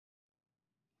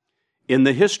In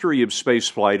the history of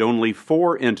spaceflight, only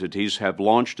 4 entities have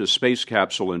launched a space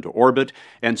capsule into orbit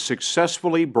and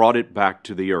successfully brought it back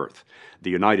to the Earth: the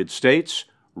United States,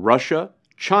 Russia,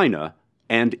 China,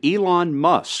 and Elon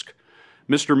Musk.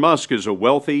 Mr. Musk is a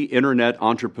wealthy internet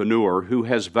entrepreneur who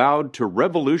has vowed to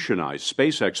revolutionize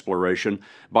space exploration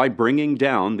by bringing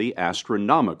down the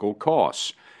astronomical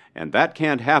costs. And that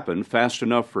can't happen fast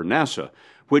enough for NASA,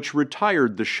 which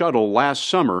retired the shuttle last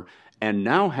summer and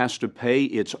now has to pay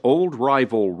its old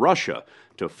rival Russia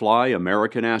to fly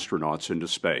American astronauts into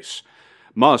space.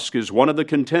 Musk is one of the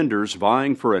contenders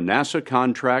vying for a NASA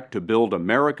contract to build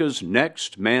America's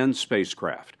next manned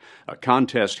spacecraft, a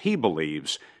contest he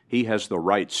believes he has the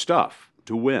right stuff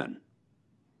to win.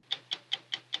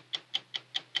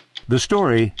 The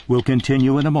story will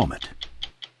continue in a moment.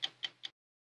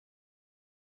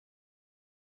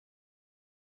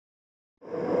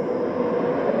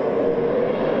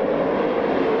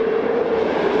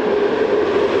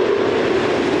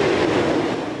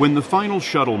 When the final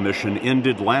shuttle mission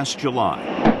ended last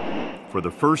July, for the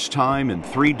first time in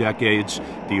 3 decades,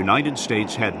 the United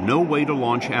States had no way to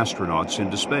launch astronauts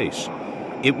into space.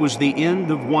 It was the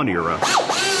end of one era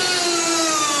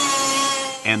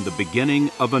and the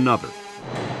beginning of another.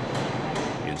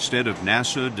 Instead of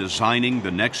NASA designing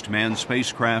the next manned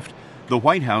spacecraft, the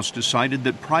White House decided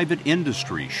that private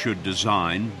industry should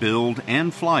design, build,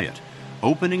 and fly it,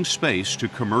 opening space to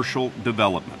commercial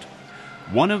development.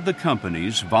 One of the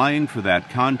companies vying for that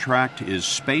contract is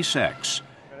SpaceX.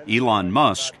 Elon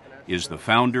Musk is the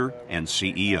founder and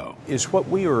CEO. Is what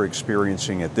we are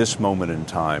experiencing at this moment in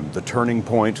time the turning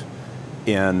point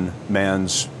in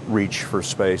man's reach for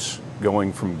space,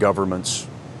 going from governments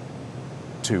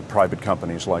to private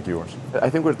companies like yours? I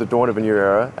think we're at the dawn of a new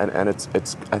era, and I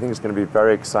think it's going to be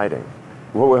very exciting.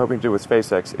 What we're hoping to do with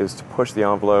SpaceX is to push the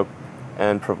envelope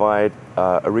and provide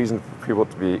a reason for people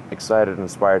to be excited and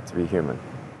inspired to be human.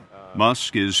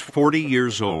 Musk is 40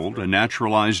 years old, a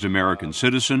naturalized American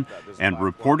citizen, and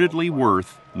reportedly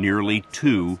worth nearly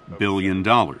 $2 billion.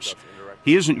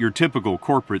 He isn't your typical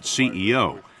corporate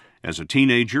CEO. As a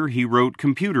teenager, he wrote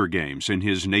computer games in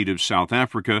his native South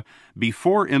Africa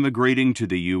before immigrating to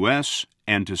the U.S.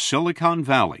 and to Silicon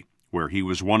Valley, where he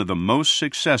was one of the most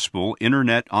successful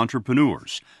internet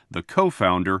entrepreneurs, the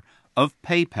co-founder of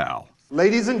PayPal.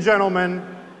 Ladies and gentlemen,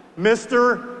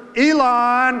 Mr.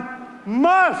 Elon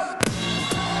Musk!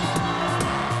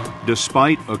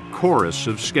 Despite a chorus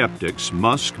of skeptics,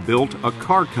 Musk built a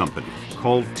car company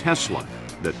called Tesla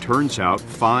that turns out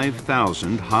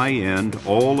 5,000 high-end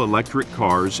all-electric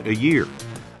cars a year.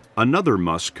 Another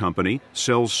Musk company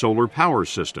sells solar power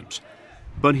systems.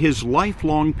 But his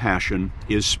lifelong passion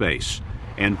is space.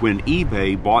 And when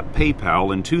eBay bought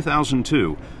PayPal in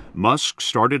 2002, Musk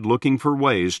started looking for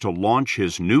ways to launch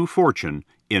his new fortune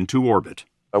into orbit.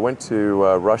 I went to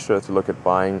Russia to look at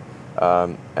buying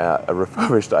a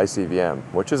refurbished ICBM,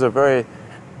 which is a very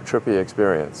trippy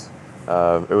experience.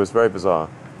 It was very bizarre.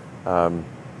 And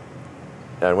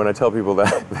when I tell people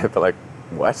that, they're like,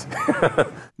 what?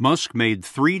 Musk made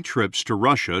 3 trips to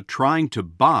Russia trying to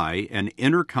buy an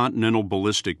intercontinental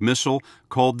ballistic missile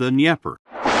called the Dnieper.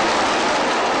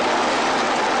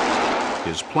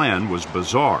 His plan was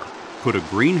bizarre: put a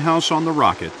greenhouse on the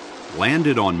rocket, land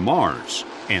it on Mars,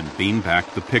 and beam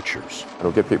back the pictures.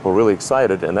 It'll get people really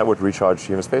excited, and that would recharge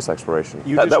human space exploration.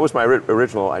 That was my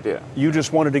original idea. You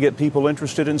just wanted to get people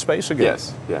interested in space again?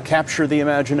 Yes. Yeah. Capture the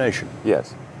imagination?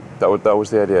 Yes. That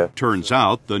was the idea. Turns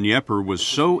out the Dnieper was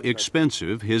so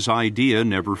expensive his idea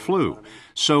never flew.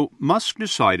 So Musk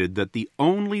decided that the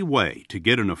only way to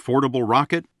get an affordable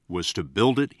rocket was to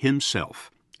build it himself.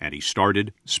 And he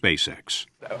started SpaceX.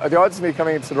 The odds of me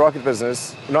coming into the rocket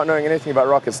business, not knowing anything about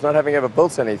rockets, not having ever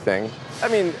built anything,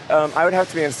 I would have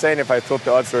to be insane if I thought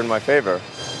the odds were in my favor.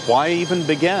 Why even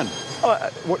begin?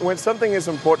 When something is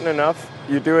important enough,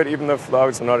 you do it even if the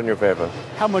odds are not in your favor.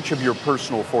 How much of your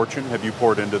personal fortune have you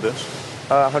poured into this?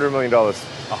 $100 million.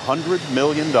 $100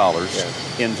 million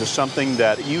into something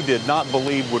that you did not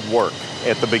believe would work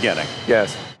at the beginning.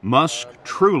 Yes. Musk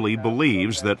truly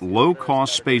believes that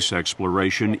low-cost space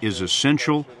exploration is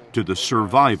essential to the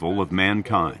survival of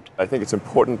mankind. I think it's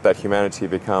important that humanity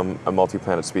become a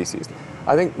multi-planet species.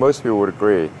 I think most people would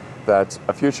agree that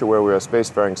a future where we are a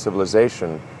spacefaring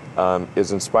civilization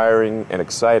is inspiring and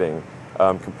exciting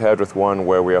compared with one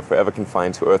where we are forever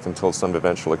confined to Earth until some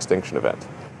eventual extinction event.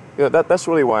 That's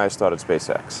really why I started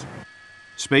SpaceX.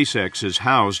 SpaceX is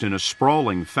housed in a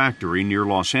sprawling factory near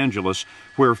Los Angeles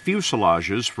where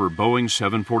fuselages for Boeing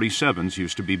 747s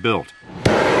used to be built.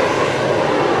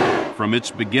 From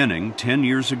its beginning 10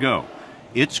 years ago,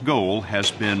 its goal has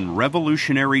been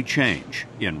revolutionary change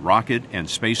in rocket and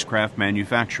spacecraft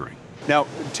manufacturing. Now,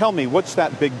 tell me, what's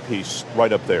that big piece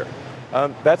right up there?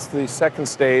 That's the second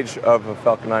stage of a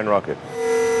Falcon 9 rocket.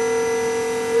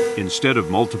 Instead of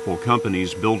multiple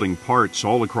companies building parts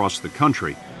all across the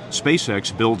country,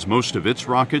 SpaceX builds most of its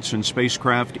rockets and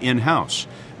spacecraft in-house,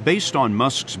 based on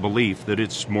Musk's belief that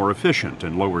it's more efficient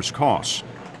and lowers costs.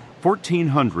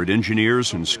 1,400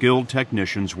 engineers and skilled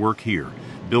technicians work here,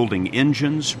 building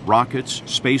engines, rockets,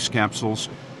 space capsules,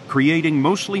 creating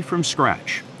mostly from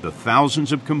scratch the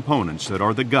thousands of components that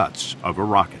are the guts of a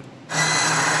rocket.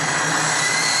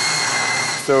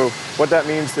 So what that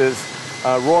means is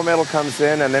raw metal comes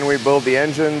in, and then we build the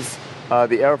engines,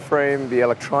 the airframe, the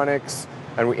electronics,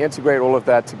 and we integrate all of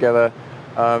that together,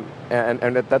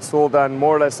 and that's all done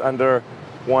more or less under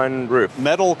one roof.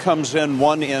 Metal comes in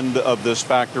one end of this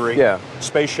factory. Yeah.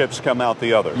 Spaceships come out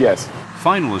the other. Yes.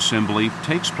 Final assembly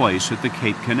takes place at the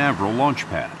Cape Canaveral launch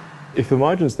pad. If the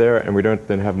margin's there and we don't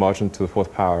then have margin to the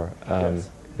fourth power, then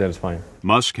it's fine.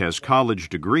 Musk has college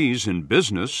degrees in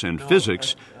business and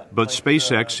physics, but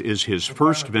SpaceX is his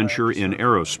first venture in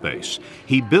aerospace.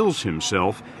 He bills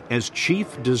himself as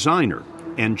chief designer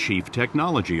and chief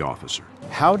technology officer.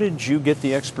 How did you get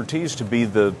the expertise to be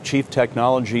the chief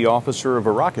technology officer of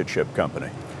a rocket ship company?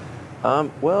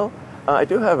 I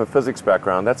do have a physics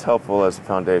background. That's helpful as a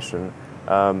foundation.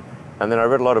 And then I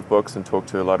read a lot of books and talked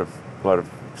to a lot of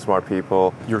smart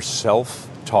people. You're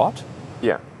self-taught?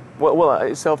 Yeah.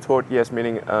 Well, self-taught, yes,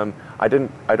 meaning I don't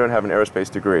have an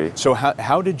aerospace degree. So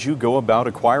how did you go about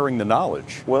acquiring the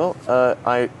knowledge? Well,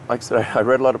 like I said, I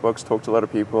read a lot of books, talked to a lot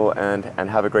of people, and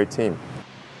have a great team.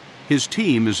 His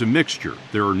team is a mixture.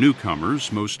 There are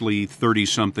newcomers, mostly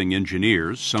 30-something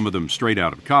engineers, some of them straight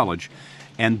out of college,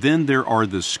 and then there are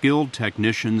the skilled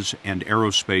technicians and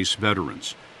aerospace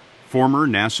veterans. Former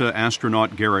NASA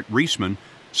astronaut Garrett Reisman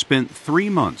spent 3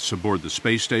 months aboard the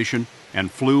space station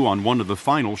and flew on one of the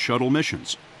final shuttle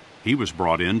missions. He was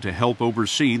brought in to help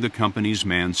oversee the company's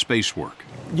manned space work.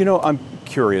 You know, I'm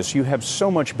curious. You have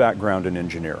so much background in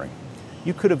engineering.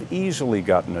 You could have easily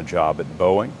gotten a job at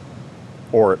Boeing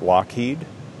or at Lockheed,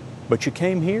 but you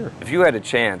came here. If you had a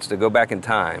chance to go back in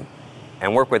time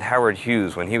and work with Howard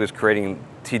Hughes when he was creating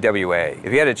TWA,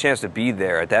 if you had a chance to be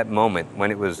there at that moment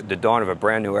when it was the dawn of a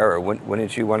brand new era,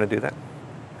 wouldn't you want to do that?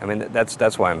 I mean,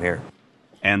 that's why I'm here.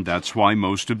 And that's why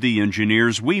most of the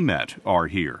engineers we met are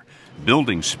here.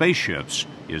 Building spaceships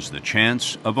is the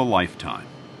chance of a lifetime.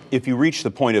 If you reach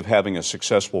the point of having a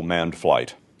successful manned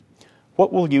flight,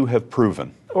 what will you have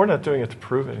proven? We're not doing it to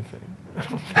prove anything.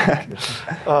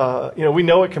 We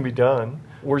know it can be done.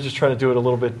 We're just trying to do it a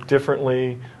little bit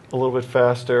differently, a little bit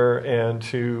faster, and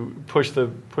to push the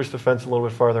fence a little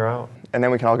bit farther out. And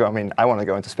then we can all go. I mean, I want to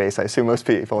go into space. I assume most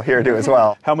people here do as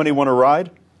well. How many want to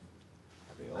ride?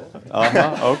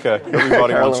 Okay.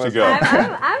 Everybody wants to go.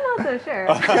 I'm not so sure.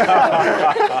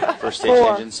 First stage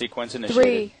engine sequence initiated.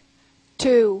 3,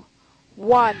 2,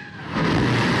 1.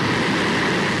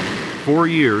 4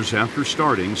 years after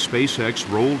starting, SpaceX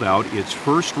rolled out its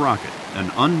first rocket,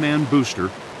 an unmanned booster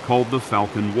called the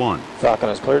Falcon 1. Falcon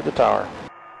has cleared the tower.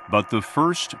 But the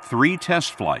first 3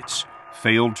 test flights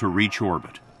failed to reach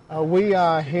orbit. We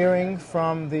are hearing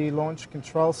from the Launch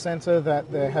Control Center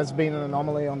that there has been an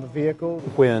anomaly on the vehicle.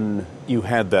 When you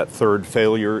had that third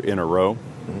failure in a row,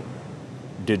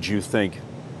 did you think,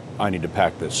 I need to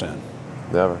pack this in?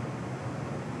 Never.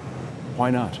 Why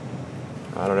not?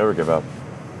 I don't ever give up.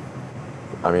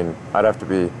 I mean, I'd have to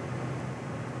be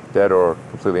dead or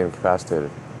completely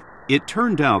incapacitated. It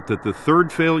turned out that the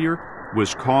third failure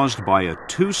was caused by a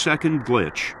 2-second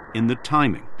glitch in the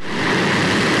timing.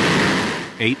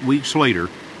 8 weeks later,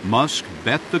 Musk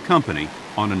bet the company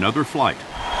on another flight.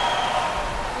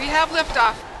 We have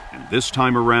liftoff. And this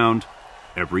time around,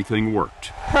 everything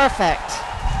worked. Perfect.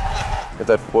 If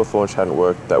that fourth launch hadn't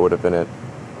worked, that would have been it.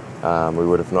 We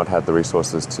would have not had the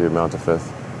resources to mount a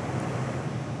fifth.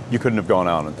 You couldn't have gone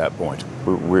on at that point.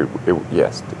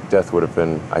 Yes, death would have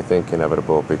been, I think,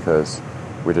 inevitable because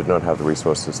we did not have the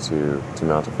resources to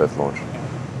mount a fifth launch.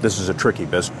 This is a tricky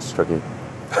business. It's tricky.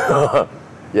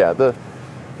 Yeah,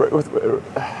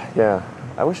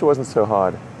 I wish it wasn't so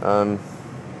hard.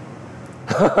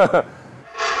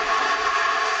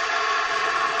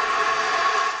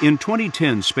 In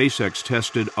 2010, SpaceX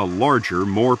tested a larger,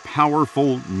 more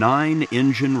powerful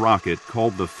 9-engine rocket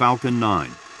called the Falcon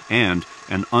 9 and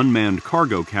an unmanned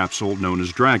cargo capsule known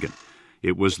as Dragon.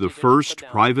 It was the first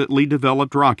privately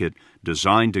developed rocket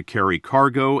designed to carry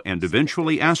cargo and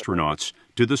eventually astronauts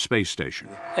to the space station.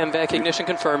 MVAC ignition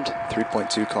confirmed.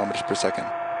 3.2 kilometers per second.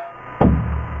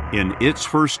 In its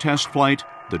first test flight,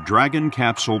 the Dragon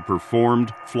capsule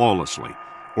performed flawlessly,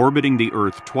 orbiting the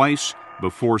Earth twice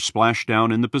before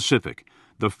splashdown in the Pacific,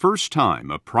 the first time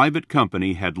a private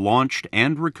company had launched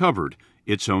and recovered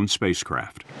its own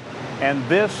spacecraft. And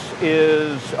this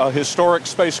is a historic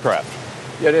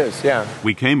spacecraft. It is, yeah.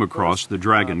 We came across the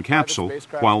Dragon capsule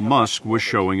while Musk was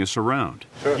showing us around.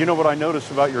 Sure. You know what I noticed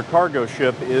about your cargo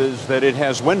ship is that it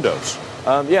has windows.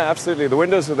 Yeah, absolutely. The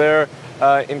windows are there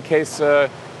in case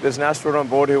there's an astronaut on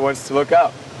board who wants to look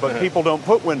out. But people don't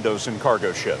put windows in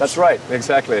cargo ships. That's right,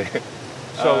 exactly.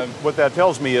 So what that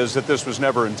tells me is that this was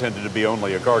never intended to be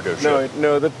only a cargo ship.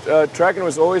 No, the Dragon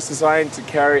was always designed to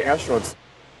carry astronauts.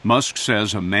 Musk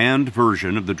says a manned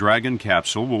version of the Dragon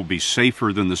capsule will be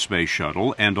safer than the space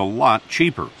shuttle and a lot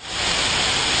cheaper.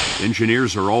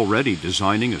 Engineers are already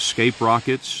designing escape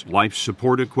rockets, life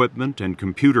support equipment, and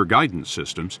computer guidance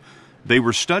systems. They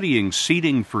were studying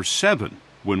seating for 7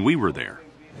 when we were there.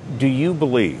 Do you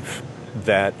believe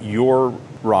that your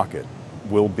rocket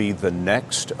will be the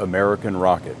next American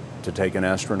rocket to take an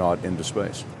astronaut into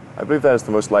space? I believe that is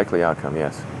the most likely outcome,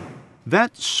 yes.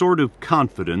 That sort of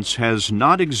confidence has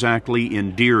not exactly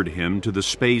endeared him to the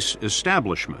space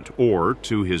establishment or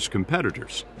to his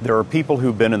competitors. There are people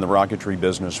who've been in the rocketry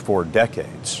business for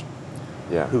decades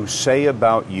who say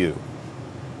about you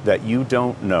that you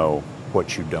don't know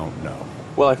what you don't know.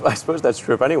 Well, I suppose that's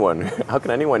true of anyone. How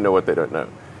can anyone know what they don't know?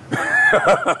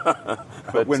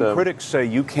 But when critics say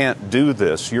you can't do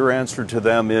this, your answer to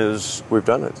them is, we've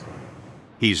done it.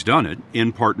 He's done it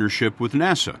in partnership with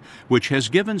NASA, which has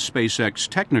given SpaceX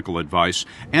technical advice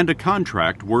and a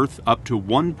contract worth up to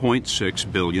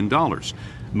 $1.6 billion,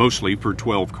 mostly for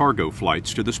 12 cargo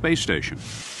flights to the space station.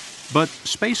 But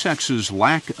SpaceX's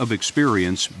lack of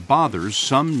experience bothers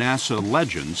some NASA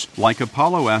legends like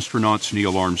Apollo astronauts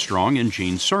Neil Armstrong and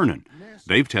Gene Cernan.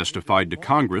 They've testified to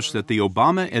Congress that the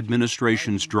Obama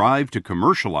administration's drive to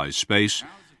commercialize space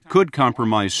could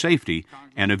compromise safety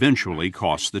and eventually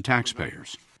cost the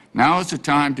taxpayers. Now is the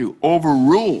time to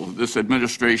overrule this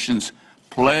administration's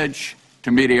pledge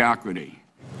to mediocrity.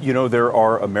 You know, there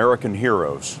are American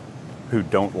heroes who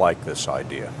don't like this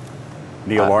idea.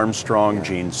 Neil Armstrong,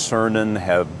 Gene Cernan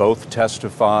have both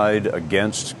testified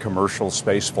against commercial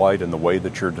spaceflight in the way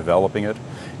that you're developing it,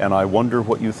 and I wonder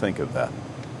what you think of that.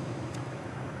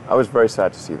 I was very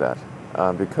sad to see that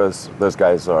because those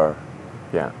guys are,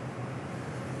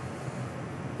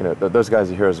 those guys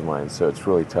are heroes of mine, so it's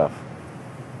really tough.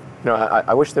 You know,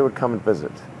 I wish they would come and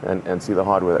visit and see the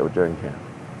hardware that we're doing here.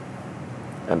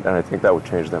 And I think that would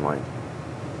change their mind.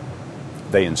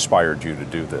 They inspired you to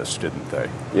do this, didn't they?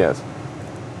 Yes.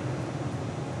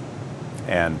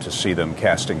 And to see them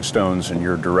casting stones in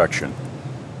your direction.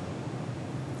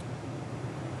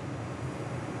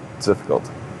 It's difficult.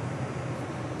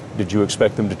 Did you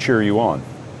expect them to cheer you on?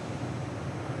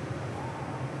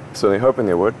 So they're hoping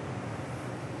they would.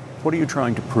 What are you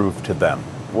trying to prove to them?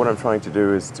 What I'm trying to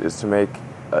do is to make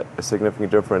a significant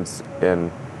difference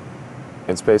in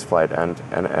spaceflight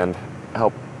and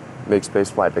help make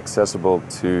spaceflight accessible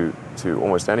to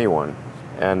almost anyone.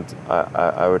 And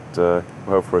I would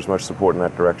hope for as much support in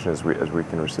that direction as we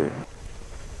can receive.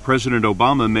 President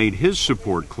Obama made his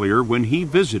support clear when he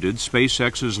visited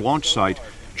SpaceX's launch site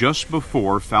just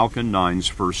before Falcon 9's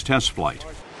first test flight.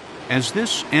 As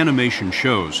this animation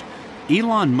shows,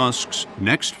 Elon Musk's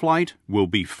next flight will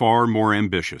be far more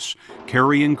ambitious,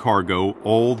 carrying cargo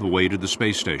all the way to the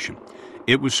space station.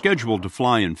 It was scheduled to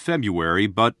fly in February,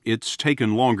 but it's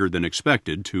taken longer than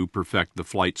expected to perfect the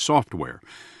flight software.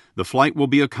 The flight will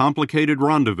be a complicated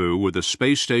rendezvous with a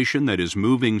space station that is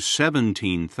moving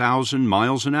 17,000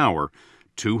 miles an hour,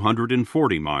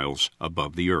 240 miles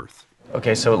above the Earth.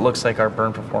 Okay, so it looks like our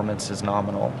burn performance is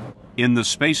nominal. In the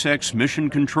SpaceX Mission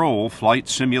Control, flight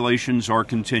simulations are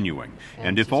continuing,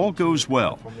 and if all goes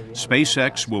well,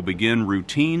 SpaceX will begin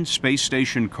routine space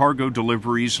station cargo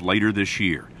deliveries later this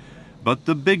year. But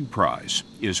the big prize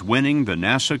is winning the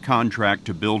NASA contract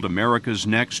to build America's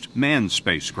next manned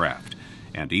spacecraft,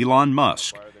 and Elon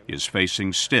Musk is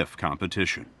facing stiff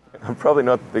competition. I'm probably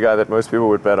not the guy that most people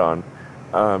would bet on.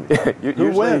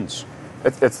 Who wins?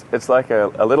 It's like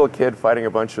a little kid fighting a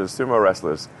bunch of sumo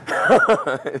wrestlers.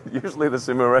 Usually the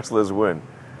sumo wrestlers win.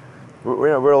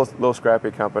 We're a little scrappy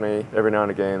company. Every now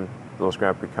and again, the little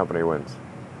scrappy company wins.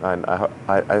 And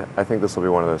I think this will be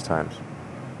one of those times.